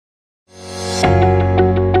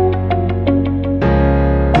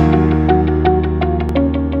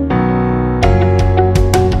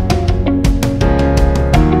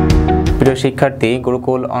শিক্ষার্থী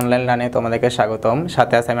গুরুকুল অনলাইন লার্নে তোমাদেরকে স্বাগতম।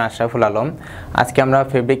 সাথে আছে আমি আশরাফুল আলম। আজকে আমরা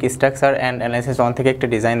ফেব্রিক স্ট্রাকচার অ্যান্ড অ্যানালাইসিস 1 থেকে একটা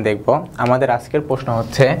ডিজাইন দেখব। আমাদের আজকের প্রশ্ন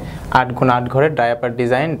হচ্ছে 8x8 ঘরের ডায়াপার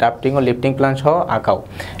ডিজাইন ড্রাফটিং ও লিফটিং প্ল্যান সহ আঁকাও।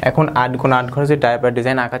 এখন 8x8 ঘরে যদি ডায়াপার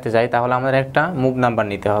ডিজাইন আঁকাতে যাই তাহলে আমাদের একটা মুভ নাম্বার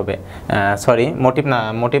নিতে হবে,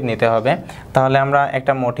 মোটিভ নিতে হবে। তাহলে আমরা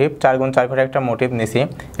একটা মোটিভ 4x4 ঘরে একটা মোটিভ নিছি।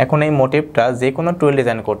 এখন এই মোটিভটা যে কোনো টুল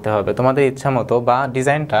ডিজাইন করতে হবে তোমাদের ইচ্ছা মতো, বা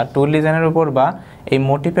ডিজাইনটা টুল ডিজাইনের উপর বা এই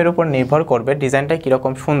মোটিভের উপর নির্ভর করবে ডিজাইনটা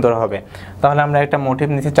কীরকম সুন্দর হবে। তাহলে আমরা একটা মোটিভ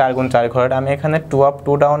নিছি 4x4 ঘরের। আমি এখানে 2 আপ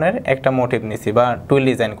 2 ডাউনের একটা মোটিভ নিছি বা টুল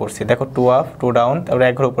ডিজাইন করছি। দেখো 2 আপ 2 ডাউন, তারপরে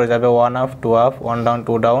এক ঘর উপরে যাবে 1 up 2 up 1 down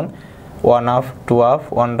 2 down 1 up 2 up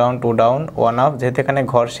 1 down 2 down 1 up. যেহেতু এখানে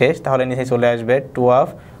ঘর শেষ তাহলে নিচে চলে আসবে 2 আপ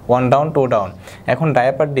 1 ডাউন 2 ডাউন। এখন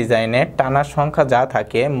ডায়াপার ডিজাইনের টানার সংখ্যা যা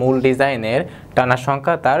থাকে মূল ডিজাইনের টানার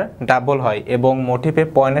সংখ্যা তার ডাবল হয়, এবং মোটিভে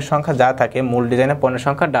পয়েন্টের সংখ্যা যা থাকে মূল ডিজাইনের পয়েন্টের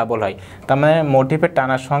সংখ্যা ডাবল হয়। তার মানে মোটিভের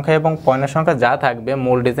টানার সংখ্যা এবং পয়েন্টের সংখ্যা যা থাকবে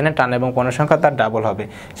মূল ডিজাইনের টানা এবং পয়েন্টের সংখ্যা তার ডাবল হবে।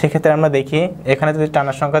 সেক্ষেত্রে আমরা দেখি এখানে যদি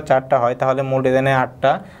টানার সংখ্যা 4টা হয় তাহলে মূল ডিজাইনে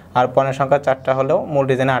 8টা, আর পয়েন্টের সংখ্যা 4টা হলেও মূল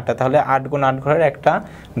ডিজাইনে 8টা। তাহলে 8x8 ঘরের একটা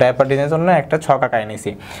ডায়াপার ডিজাইনের জন্য একটা ছক আঁকায়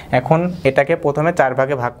নিছি। এখন এটাকে প্রথমে 4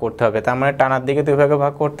 ভাগে ভাগ করতে হবে। তার মানে টানার দিকে 2 ভাগে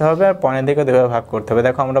ভাগ করতে হবে আর পয়েন্টের দিকে 2 ভাগে ভাগ করতে হবে।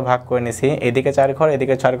 দেখো আমরা ভাগ করে নিছি, এদিকে 4 ঘর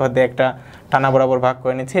এদিকে 4 ঘর দিয়ে একটা টানা বরাবর ভাগ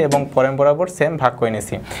করে নিচ্ছি এবং পয়েন্ট বরাবর সেম ভাগ করে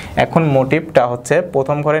নিছি। এখন মোটিভটা হচ্ছে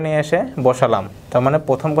প্রথম ঘরে নিয়ে এসে বসালাম। তার মানে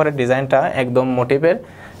প্রথম ঘরের ডিজাইনটা একদম মোটিভ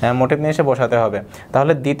নিয়ে এসে বসাতে হবে।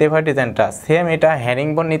 তাহলে দ্বিতীয় ঘরের ডিজাইনটা সেম, এটা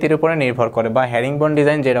হ্যারিংবোন নীতির উপরে নির্ভর করে, বা হ্যারিংবোন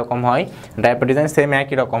ডিজাইন যেরকম হয় ডায়াপার ডিজাইন সেম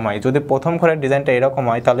একই রকম হয়। যদি প্রথম ঘরের ডিজাইনটা এরকম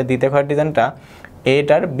হয় তাহলে দ্বিতীয় ঘরের ডিজাইনটা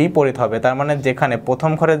এটার বিপরীত হবে। তার মানে যেখানে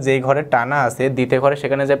প্রথম ঘরে যেই ঘরে টানা আছে দ্বিতীয় ঘরে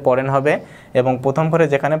সেখানে যে পয়েন্ট হবে, এবং প্রথম ঘরে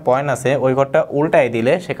যেখানে পয়েন্ট আছে ওই ঘরটা উল্টাই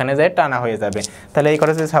দিলে সেখানে যায় টানা হয়ে যাবে। তাহলে এই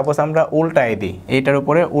ঘরে যদি সাপোজ আমরা উল্টাই দিই, এইটার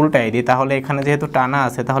উপরে উল্টাই দিই, তাহলে এখানে যেহেতু টানা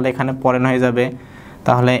আছে তাহলে এখানে পয়েন্ট হয়ে যাবে,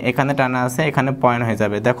 তাহলে এখানে টানা আছে এখানে পয়েন্ট হয়ে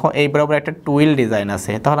যাবে। দেখো এই বরাবর একটা টুইল ডিজাইন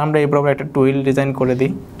আছে, তাহলে আমরা এই বরাবর একটা টুইল ডিজাইন করে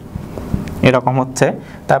দিই, এরকম হচ্ছে।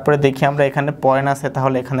 তারপরে দেখি আমরা এখানে পয়েন্ট আছে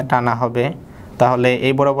তাহলে এখানে টানা হবে, তাহলে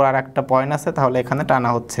এই বরাবর আর একটা পয়েন্ট আছে তাহলে এখানে টানা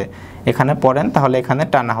হচ্ছে, এখানে পয়েন্ট তাহলে এখানে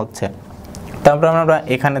টানা হচ্ছে। তারপরে আমরা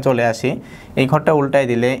এখানে চলে আসি, এই ঘরটা উল্টাই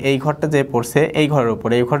দিলে এই ঘরটা যে পড়ছে এই ঘরের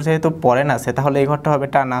উপরে, এই ঘর যেহেতু পয়েন্ট আছে তাহলে এই ঘরটা হবে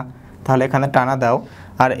টানা, তাহলে এখানে টানা দাও।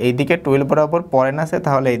 আর এইদিকে 12 বরাবর পয়েন্ট আছে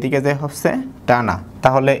তাহলে এইদিকে যে হচ্ছে টানা।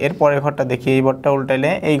 তাহলে এর পরের ঘরটা দেখি, এই ঘরটা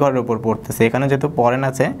উল্টাইলে এই ঘরের উপর পড়তেছে, এখানে যেহেতু পয়েন্ট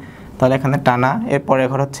আছে তাহলে এখানে টানা। এর পরের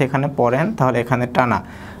ঘর হচ্ছে এখানে পয়েন্ট তাহলে এখানে টানা,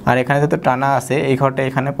 আর এখানে যেহেতু টানা আছে এই ঘরটা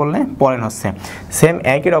এখানে পড়লে পয়েন্ট হচ্ছে। সেম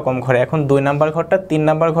একই রকম ঘরে এখন 2 নাম্বার ঘরটা 3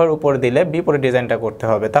 নাম্বার ঘর উপর দিলে বিপরীত ডিজাইনটা করতে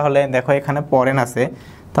হবে। তাহলে দেখো এখানে পয়েন্ট আছে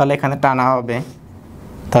তাহলে এখানে টানা হবে,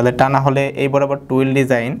 তাহলে টানা হলে এই বরাবর টুইল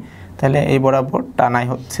ডিজাইন, তাহলে এই বরাবর টানাই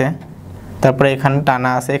হচ্ছে। তারপরে এখানে টানা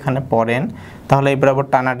আছে এখানে পয়েন্ট, তাহলে এই বরাবর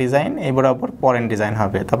টানা ডিজাইন এই বরাবর পয়েন্ট ডিজাইন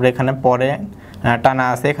হবে। তারপরে এখানে পয়েন্ট টানা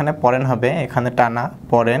আছে এখানে পয়েন্ট হবে, এখানে টানা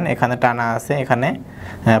পয়েন্ট, এখানে টানা আছে এখানে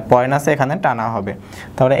পয়েন্ট আছে এখানে টানা হবে।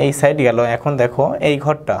 তাহলে এই সাইড গেল। এখন দেখো এই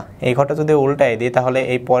ঘরটা যদি উল্টাই দিই তাহলে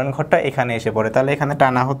এই পয়েন্ট ঘরটা এখানে এসে পড়ে, তাহলে এখানে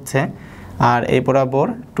টানা হচ্ছে। আর এই বরাবর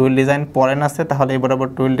টুইল ডিজাইন পয়েন্ট আছে তাহলে এই বরাবর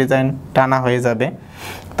টুইল ডিজাইন টানা হয়ে যাবে।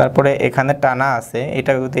 তারপরে এখানে টানা আছে,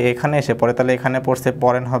 এটা যদি এখানে এসে পড়ে তাহলে এখানে পড়ছে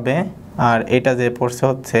পয়েন্ট হবে, আর এটা যে পড়ছে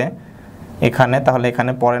হচ্ছে এখানে তাহলে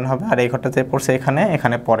এখানে পয়েন্ট হবে, আর এই ঘরটা যে পড়ছে এখানে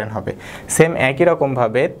এখানে পয়েন্ট হবে। সেম একই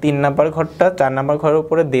রকমভাবে 3 নাম্বার ঘরটা 4 নাম্বার ঘরের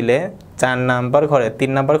উপরে দিলে 4 নাম্বার ঘরে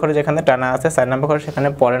 3 নাম্বার ঘরে যেখানে টানা আছে 4 নাম্বার ঘরে সেখানে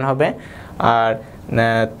পয়েন্ট হবে, আর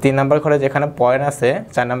 3 নাম্বার ঘরে যেখানে পয়েন্ট আছে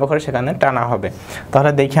 4 নাম্বার ঘরে সেখানে টানা হবে।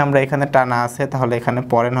 তাহলে দেখি আমরা এখানে টানা আছে তাহলে এখানে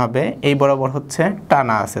পয়েন্ট হবে, এই বরাবর হচ্ছে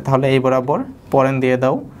টানা আছে তাহলে এই বরাবর পয়েন্ট দিয়ে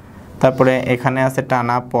দাও। তারপরে এখানে আছে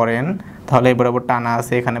টানা পয়েন্ট, তাহলে এই বরাবর টানা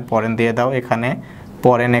আছে এখানে পয়েন্ট দিয়ে দাও, এখানে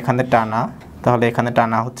পয়েন্ট এখানে টানা, তাহলে এখানে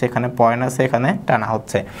টানা হচ্ছে এখানে পয়েন্ট আছে এখানে টানা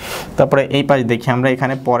হচ্ছে। তারপরে এই পাশ দেখি আমরা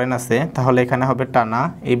এখানে পয়েন্ট আছে তাহলে এখানে হবে টানা,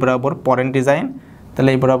 এই বরাবর পয়েন্ট ডিজাইন, তাহলে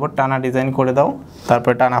এই বরাবর টানা ডিজাইন করে দাও।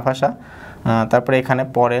 তারপরে টানা ভাষা, তারপরে এখানে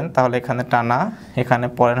পয়েন্ট তাহলে এখানে টানা, এখানে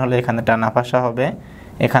পয়েন্ট হলে এখানে টানা ভাষা হবে,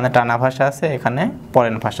 এখানে টানা ভাষা আছে এখানে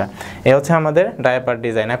পয়েন্ট ভাষা। এই হচ্ছে আমাদের ডায়াপার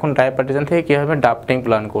ডিজাইন। এখন ডায়াপার ডিজাইন থেকে কীভাবে ড্রাফটিং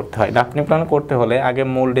প্ল্যান করতে হয়। ড্রাফটিং প্ল্যান করতে হলে আগে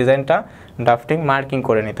মূল ডিজাইনটা ড্রাফটিং মার্কিং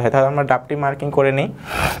করে নিতে হয়। তাহলে আমরা ড্রাফটিং মার্কিং করে নিই।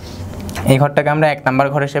 এই ঘরটাকে আমরা 1 নাম্বার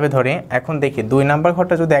ঘর হিসেবে ধরি। এখন দেখি 2 নাম্বার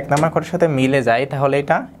ঘরটা যদি 1 নাম্বার ঘরের সাথে মিলে যায় তাহলে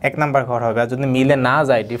এটা 1 নাম্বার ঘর হবে, আর যদি মিলে না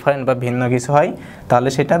যায় ডিফারেন্ট বা ভিন্ন কিছু হয় তাহলে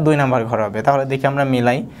সেটা 2 নাম্বার ঘর হবে। তাহলে দেখি আমরা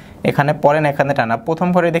মিলাই, এখানে পয়েন্ট এখানে টানা, প্রথম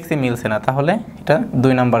ঘরে দেখছি মিলছে না তাহলে এটা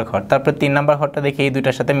 2 নাম্বার ঘর। তারপরে 3 নাম্বার ঘরটা দেখি এই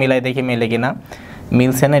দুইটার সাথে মিলাই দেখি মেলে কিনা,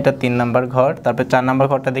 মিলছে না এটা 3 নাম্বার ঘর। তারপরে 4 নাম্বার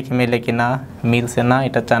ঘরটা দেখি মেলে কিনা, মিলছে না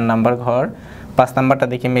এটা 4 নাম্বার ঘর। 5 নাম্বারটা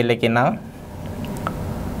দেখি মেলে কিনা,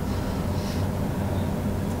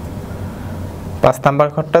 5 নাম্বার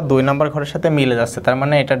ঘরটা 2 নাম্বার ঘরের সাথে মিলে যাচ্ছে, তার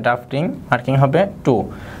মানে এটা ড্রাফটিং মার্কিং হবে 2।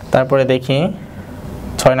 তারপরে দেখি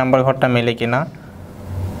 6 নাম্বার ঘরটা মেলে কিনা।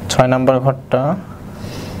 6 নাম্বার ঘরটা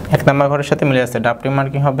 1 নাম্বার ঘরের সাথে মিলে যাচ্ছে, ড্রাফটিং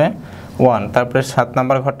মার্কিং হবে 1। তারপরে 7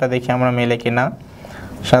 নাম্বার ঘরটা দেখি আমরা মেলে কিনা।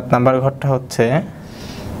 7 নাম্বার ঘরটা হচ্ছে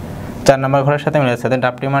 4 নাম্বার ঘরের সাথে মিলে যাচ্ছে, তাহলে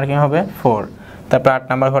ড্রাফটিং মার্কিং হবে 4। তারপর 8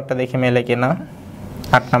 নাম্বার ঘরটা দেখি মেলে কিনা।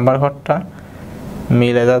 8 নাম্বার ঘরটা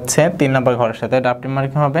মিলে যাচ্ছে 3 নাম্বার ঘরের সাথে, ড্রাফটিং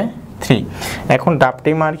মার্কিং হবে 3। এখন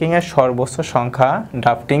ড্রাফটিং মার্কিং এর সর্বোচ্চ সংখ্যা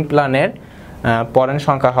ড্রাফটিং প্ল্যানের পরের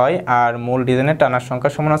সংখ্যা হয়, আর মূল ডিজাইনের টানার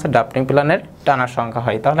সংখ্যা সমান আছে ড্রাফটিং প্ল্যানের টানার সংখ্যা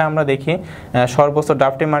হয়। তাহলে আমরা দেখি সর্বোচ্চ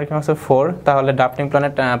ড্রাফটিং মার্কিং হচ্ছে 4, তাহলে ড্রাফটিং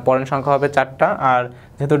প্ল্যানের পরের সংখ্যা হবে 4টা, আর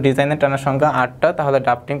যেহেতু ডিজাইনের টানার সংখ্যা 8টা, তাহলে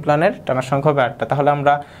ড্রাফটিং প্ল্যানের টানার সংখ্যা হবে 8টা। তাহলে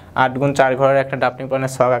আমরা 8 গুণ 4 ঘরের একটা ড্রাফটিং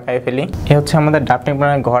প্ল্যানের ছক আঁকায় ফেলি। এই হচ্ছে আমাদের ড্রাফটিং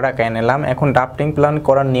প্ল্যানের ঘর আঁকায় নিলাম। এখন ড্রাফটিং প্ল্যান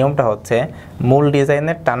করার নিয়মটা হচ্ছে মূল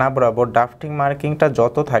ডিজাইনের টানা বরাবর ড্রাফটিং মার্কিংটা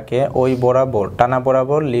যত থাকে ওই বরাবর টানা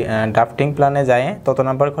বরাবর ড্রাফটিং প্ল্যানে যায় তত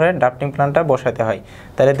নাম্বার ঘরে ড্রাফটিং প্ল্যানটা বসাতে হয়।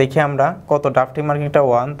 তাহলে দেখি আমরা কত ড্রাফটিং মার্কিংটা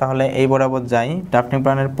 1, তাহলে এই বরাবর যাই। ড্রাফটিং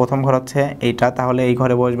প্ল্যানের প্রথম ঘর হচ্ছে এইটা, তাহলে এই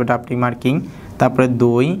ঘরে বসবে ড্রাফটিং মার্কিং। তারপরে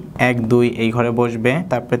 2 1 2 এই ঘরে বসবে।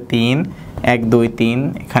 তারপরে 3 1 2 3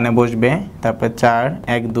 এখানে বসবে। তারপরে 4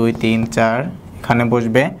 1 2 3 4 এখানে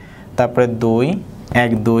বসবে। তারপরে 2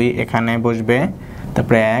 1 2 এখানে বসবে।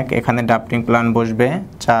 তারপরে 1 এখানে ড্রাফটিং প্ল্যান বসবে।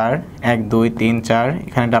 4 1 2 3 4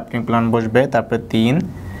 এখানে ড্রাফটিং প্ল্যান বসবে। তারপরে 3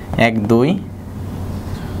 1 2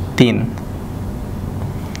 3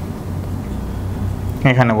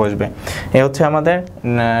 এখানে বসবে। এই হচ্ছে আমাদের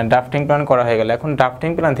ড্রাফটিং প্ল্যান করা হয়ে গেল। এখন ড্রাফটিং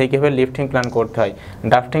প্ল্যান থেকে কিভাবে লিফটিং প্ল্যান করতে হয়।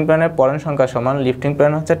 ড্রাফটিং প্ল্যানের পয়েন্ট সংখ্যা সমান লিফটিং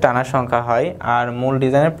প্ল্যান হচ্ছে টানার সংখ্যা হয়, আর মূল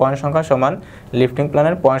ডিজাইনের পয়েন্ট সংখ্যা সমান লিফটিং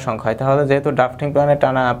প্ল্যানের পয়েন্ট সংখ্যা হয়। তাহলে যেহেতু ড্রাফটিং প্ল্যানের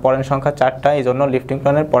টানা পয়েন্ট সংখ্যা 4টা, এই জন্য লিফটিং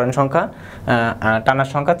প্ল্যানের পয়েন্ট সংখ্যা টানার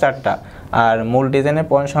সংখ্যা 4টা, আর মূল ডিজাইনের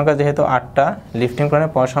পয়েন্ট সংখ্যা যেহেতু 8টা, লিফটিং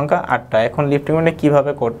প্ল্যানের পয়েন্ট সংখ্যা 8টা। এখন লিফটিং প্ল্যানে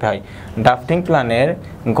কীভাবে করতে হয়। ড্রাফটিং প্ল্যানের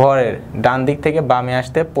ঘরের ডান দিক থেকে বামে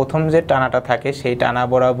আসতে প্রথম যে টানাটা থাকে সেই টানা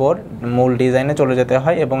বরাবর মূল ডিজাইনে চলে যেতে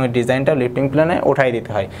হয় এবং এই ডিজাইনটা লিফটিং প্ল্যানে উঠাই দিতে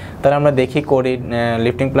হয়। তাহলে আমরা দেখি করি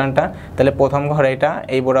লিফটিং প্ল্যানটা। তাহলে প্রথম ঘর এটা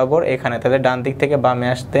এই বরাবর এখানে, তাহলে ডান দিক থেকে বামে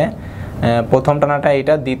আসতে প্রথম টানাটা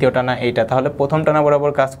এইটা, দ্বিতীয় টানা এইটা, তাহলে প্রথম টানা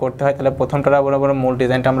বরাবর কাজ করতে হয়। তাহলে প্রথম টানা বরাবর মূল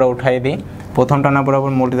ডিজাইনটা আমরা উঠাই দিই। প্রথম টানা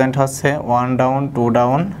বরাবর মূল ডিজাইনটা হচ্ছে 1 down 2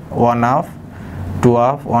 down 1 up 2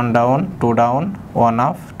 up 1 down 2 down 1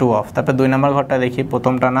 up 2 up. তারপরে 2 নাম্বার ঘরটা দেখি,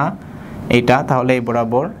 প্রথম টানা এইটা, তাহলে এই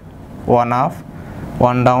বরাবর 1 up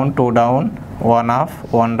 1 down 2 down 1 up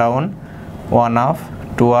 1 down 1 up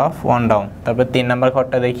 2 up 1 down. তারপরে 3 নাম্বার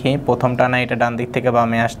ঘরটা দেখি, প্রথম টানা এটা ডান দিক থেকে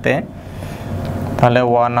বামে আসতে, তাহলে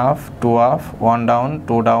 1 up 2 up 1 down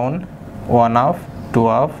 2 down 1 up 2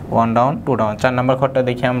 up 1 down 2 down. 4 number ঘরটা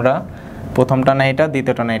দেখি আমরা, প্রথম টানা এটা,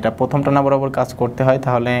 দ্বিতীয় টানা এটা, প্রথম টানা বরাবর কাজ করতে হয়,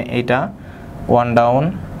 তাহলে এইটা 1 down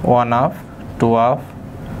 1 up 2 up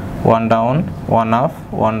 1 down 1 up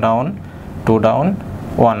 1 down 2 down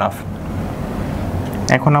 1 up.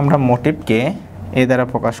 এখন আমরা মোটিভকে এ দ্বারা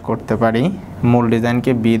প্রকাশ করতে পারি, মূল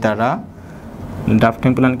ডিজাইনকে বি দ্বারা,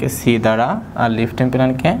 ড্রাফটিং প্ল্যানকে সি দ্বারা, আর লিফটিং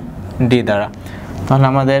প্ল্যানকে ডি দ্বারা। তাহলে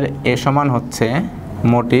আমাদের এ সমান হচ্ছে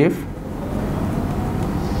মোটিভ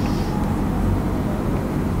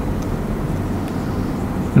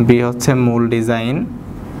বি হচ্ছে মূল ডিজাইন,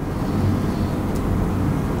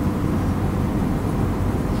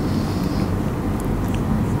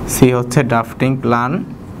 সি হচ্ছে ড্রাফটিং প্ল্যান,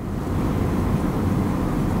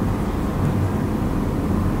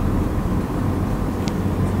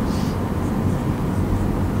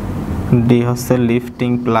 ডি হচ্ছে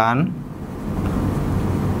লিফটিং প্ল্যান,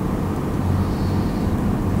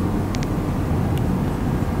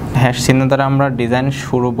 হ্যাশ চিহ্ন দ্বারা আমরা ডিজাইন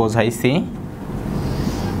শুরু বোঝাইছি,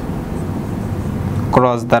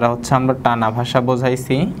 ক্রস দ্বারা হচ্ছে আমরা টানা ভাষা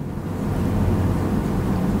বোঝাইছি,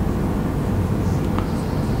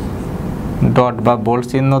 ডট বা বোল্ড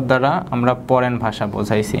চিহ্ন দ্বারা আমরা পরেন ভাষা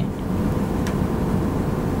বোঝাইছি।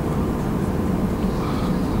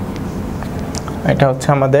 এটা হচ্ছে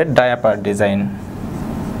আমাদের ডায়াপার ডিজাইন।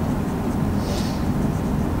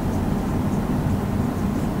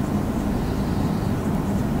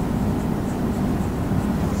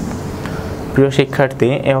 প্রিয় শিক্ষার্থী,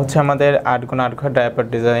 এ হচ্ছে আমাদের 8 × 8 ঘর ডায়াপার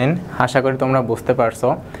ডিজাইন। আশা করি তোমরা বুঝতে পারছো।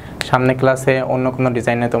 সামনে ক্লাসে অন্য কোনো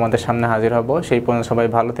ডিজাইনে তোমাদের সামনে হাজির হব। সেই পর্যন্ত সবাই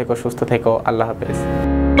ভালো থেকো, সুস্থ থেকো। আল্লাহ হাফেজ।